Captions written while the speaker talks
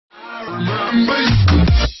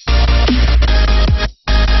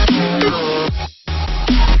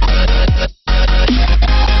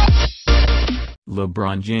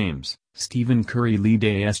LeBron James, Stephen Curry lead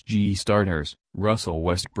ASG starters, Russell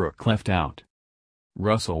Westbrook left out.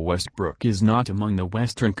 Russell Westbrook is not among the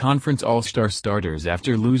Western Conference All-Star starters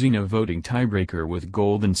after losing a voting tiebreaker with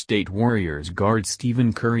Golden State Warriors guard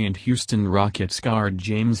Stephen Curry and Houston Rockets guard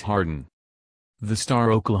James Harden. The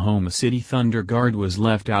star Oklahoma City Thunder guard was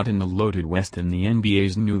left out in the loaded West in the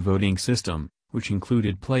NBA's new voting system, which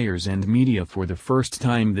included players and media for the first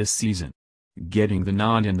time this season. Getting the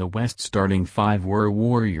nod in the West starting five were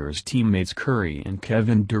Warriors teammates Curry and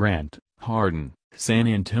Kevin Durant, Harden, San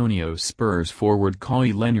Antonio Spurs forward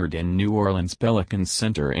Kawhi Leonard and New Orleans Pelicans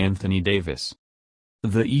center Anthony Davis.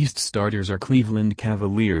 The East starters are Cleveland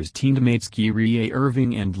Cavaliers teammates Kyrie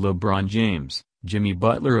Irving and LeBron James, Jimmy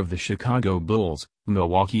Butler of the Chicago Bulls,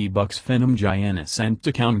 Milwaukee Bucks phenom Giannis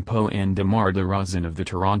Antetokounmpo and DeMar DeRozan of the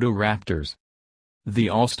Toronto Raptors. The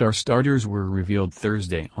All-Star starters were revealed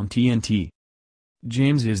Thursday on TNT.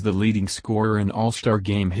 James is the leading scorer in All-Star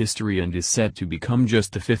game history and is set to become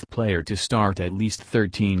just the fifth player to start at least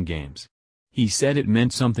 13 games. He said it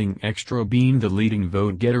meant something extra being the leading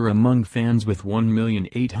vote-getter among fans with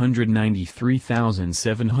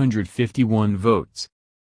 1,893,751 votes.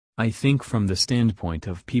 I think from the standpoint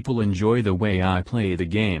of people enjoy the way I play the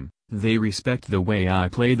game, they respect the way I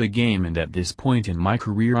play the game, and at this point in my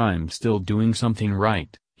career I'm still doing something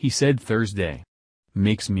right, he said Thursday.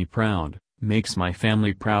 Makes me proud. Makes my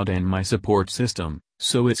family proud and my support system,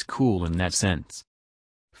 so it's cool in that sense.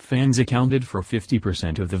 Fans accounted for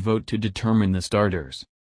 50% of the vote to determine the starters.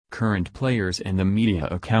 Current players and the media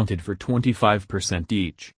accounted for 25%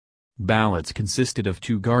 each. Ballots consisted of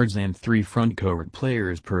 2 guards and 3 frontcourt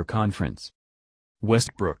players per conference.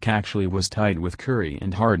 Westbrook actually was tied with Curry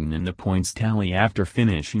and Harden in the points tally after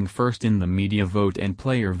finishing first in the media vote and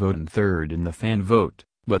player vote and third in the fan vote.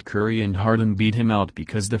 But Curry and Harden beat him out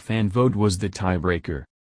because the fan vote was the tiebreaker.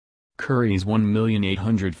 Curry's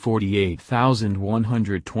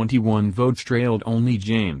 1,848,121 votes trailed only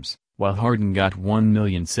James, while Harden got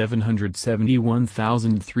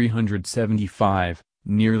 1,771,375,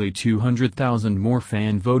 nearly 200,000 more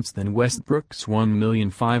fan votes than Westbrook's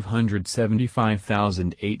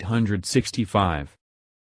 1,575,865.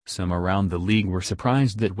 Some around the league were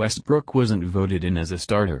surprised that Westbrook wasn't voted in as a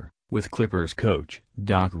starter, with Clippers coach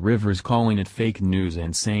Doc Rivers calling it fake news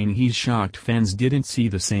and saying he's shocked fans didn't see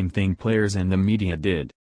the same thing players and the media did.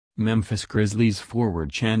 Memphis Grizzlies forward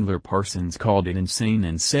Chandler Parsons called it insane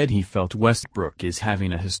and said he felt Westbrook is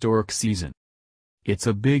having a historic season. It's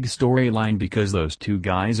a big storyline because those two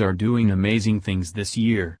guys are doing amazing things this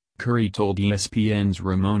year, Curry told ESPN's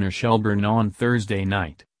Ramona Shelburne on Thursday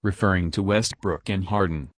night, referring to Westbrook and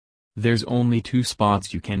Harden. There's only 2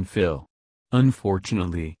 spots you can fill.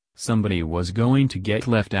 Unfortunately, somebody was going to get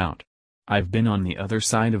left out. I've been on the other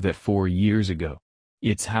side of that 4 years ago.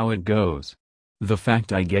 It's how it goes. The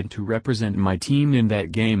fact I get to represent my team in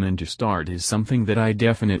that game and to start is something that I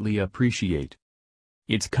definitely appreciate.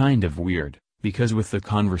 It's kind of weird, because with the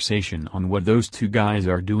conversation on what those 2 guys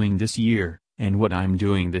are doing this year, and what I'm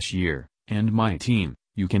doing this year, and my team,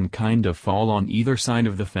 you can kind of fall on either side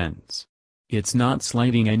of the fence. It's not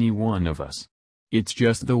slighting any one of us. It's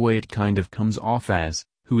just the way it kind of comes off as,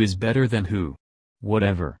 who is better than who?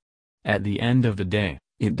 Whatever. At the end of the day,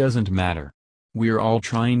 it doesn't matter. We're all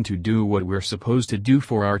trying to do what we're supposed to do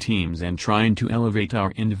for our teams and trying to elevate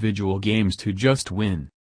our individual games to just win.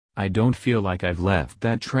 I don't feel like I've left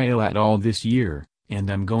that trail at all this year, and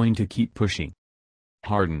I'm going to keep pushing.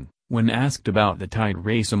 Harden, when asked about the tight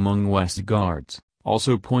race among West guards,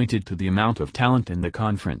 also pointed to the amount of talent in the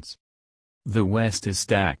conference. The West is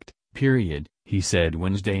stacked, period, he said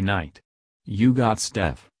Wednesday night. You got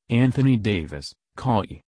Steph, Anthony Davis,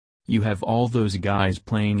 Kawhi. You have all those guys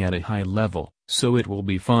playing at a high level, so it will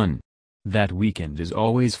be fun. That weekend is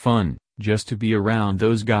always fun, just to be around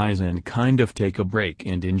those guys and kind of take a break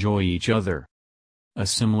and enjoy each other. A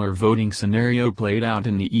similar voting scenario played out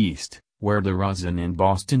in the East, where DeRozan and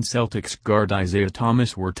Boston Celtics guard Isaiah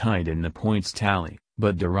Thomas were tied in the points tally,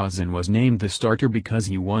 but DeRozan was named the starter because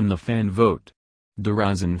he won the fan vote.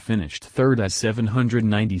 DeRozan finished third at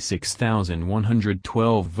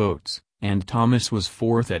 796,112 votes, and Thomas was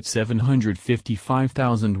fourth at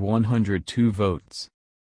 755,102 votes.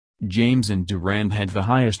 James and Durant had the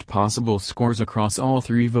highest possible scores across all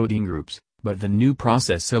 3 voting groups, but the new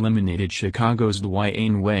process eliminated Chicago's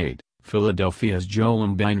Dwyane Wade, Philadelphia's Joel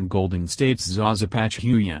Embiid and Golden State's Zaza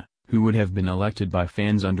Pachulia, who would have been elected by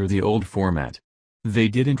fans under the old format. They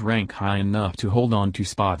didn't rank high enough to hold on to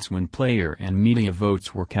spots when player and media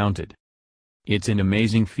votes were counted. It's an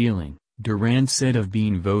amazing feeling, Durant said of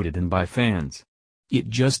being voted in by fans. "It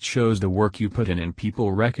just shows the work you put in and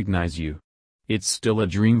people recognize you. It's still a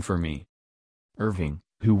dream for me." Irving,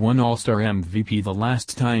 who won All-Star MVP the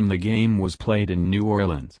last time the game was played in New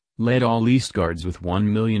Orleans, led all East guards with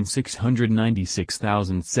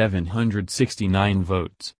 1,696,769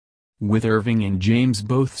 votes. With Irving and James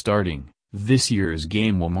both starting, this year's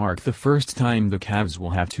game will mark the first time the Cavs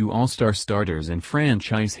will have two All-Star starters in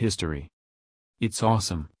franchise history. "It's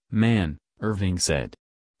awesome, man," Irving said.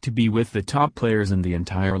 "To be with the top players in the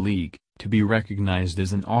entire league, to be recognized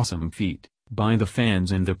is an awesome feat, by the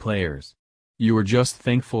fans and the players. You're just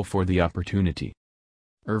thankful for the opportunity."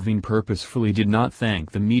 Irving purposefully did not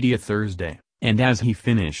thank the media Thursday, and as he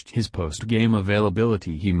finished his post-game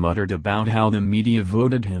availability he muttered about how the media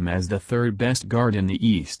voted him as the third best guard in the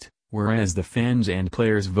East, whereas the fans and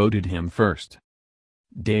players voted him first.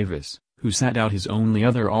 Davis, who sat out his only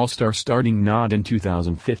other All-Star starting nod in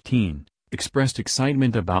 2015, expressed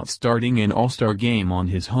excitement about starting an All-Star game on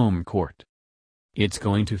his home court. "It's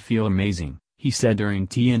going to feel amazing," he said during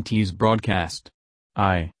TNT's broadcast.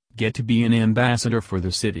 "I get to be an ambassador for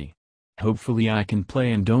the city. Hopefully I can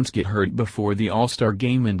play and don't get hurt before the All-Star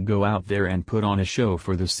game and go out there and put on a show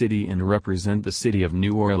for the city and represent the city of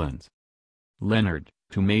New Orleans." Leonard,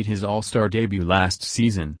 who made his All-Star debut last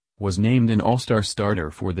season, was named an All-Star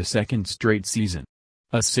starter for the second straight season.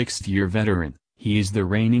 A sixth-year veteran, he is the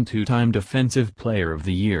reigning two-time Defensive Player of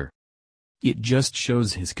the Year. "It just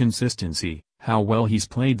shows his consistency, how well he's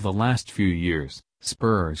played the last few years,"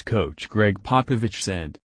 Spurs coach Greg Popovich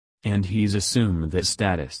said. "And he's assumed that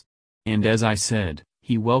status. And as I said,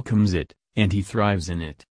 he welcomes it, and he thrives in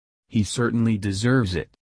it. He certainly deserves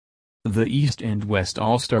it." The East and West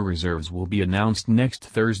All-Star reserves will be announced next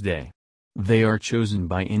Thursday. They are chosen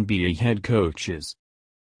by NBA head coaches.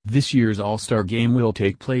 This year's All-Star Game will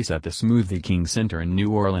take place at the Smoothie King Center in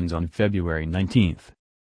New Orleans on February 19.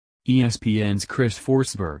 ESPN's Chris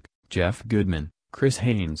Forsberg, Jeff Goodman, Chris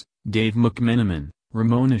Haynes, Dave McMenamin,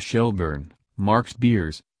 Ramona Shelburne, Mark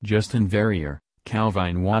Spears, Justin Verrier,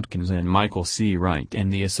 Calvin Watkins and Michael C. Wright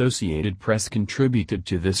and the Associated Press contributed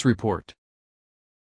to this report.